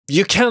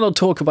You cannot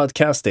talk about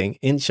casting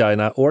in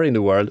China or in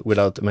the world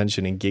without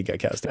mentioning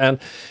gigacasting. And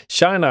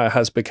China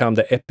has become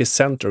the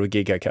epicenter of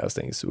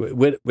gigacastings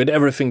with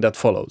everything that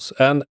follows.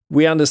 And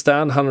we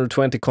understand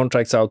 120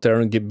 contracts out there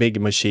on big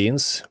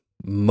machines.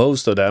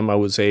 Most of them, I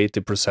would say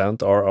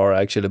 80%, are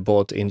actually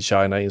bought in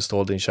China,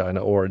 installed in China,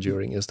 or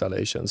during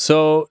installation.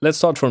 So let's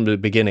start from the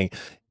beginning.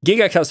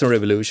 Gigacasting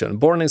revolution,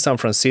 born in San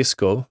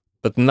Francisco,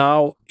 but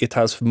now it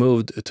has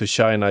moved to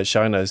China.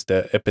 China is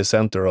the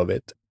epicenter of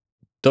it.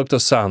 Dr.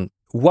 Sun,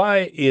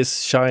 why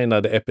is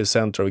China the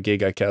epicenter of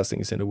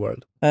gigacastings in the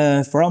world?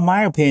 From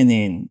my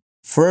opinion,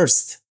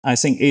 first, I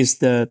think is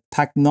the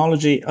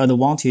technology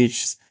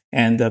advantage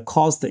and the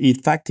cost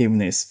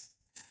effectiveness.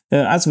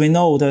 As we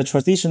know, the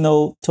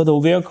traditional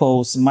total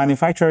vehicles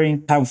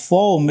manufacturing have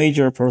 4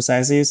 major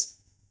processes: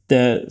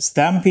 the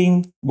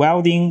stamping,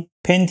 welding,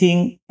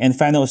 painting, and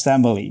final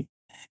assembly.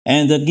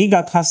 And the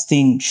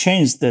gigacasting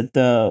changed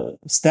the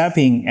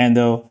stamping and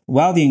the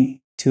welding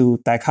to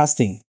die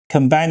casting,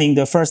 combining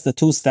the first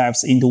 2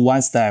 steps into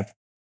 1 step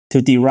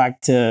to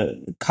direct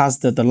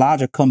cast the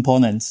larger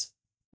components.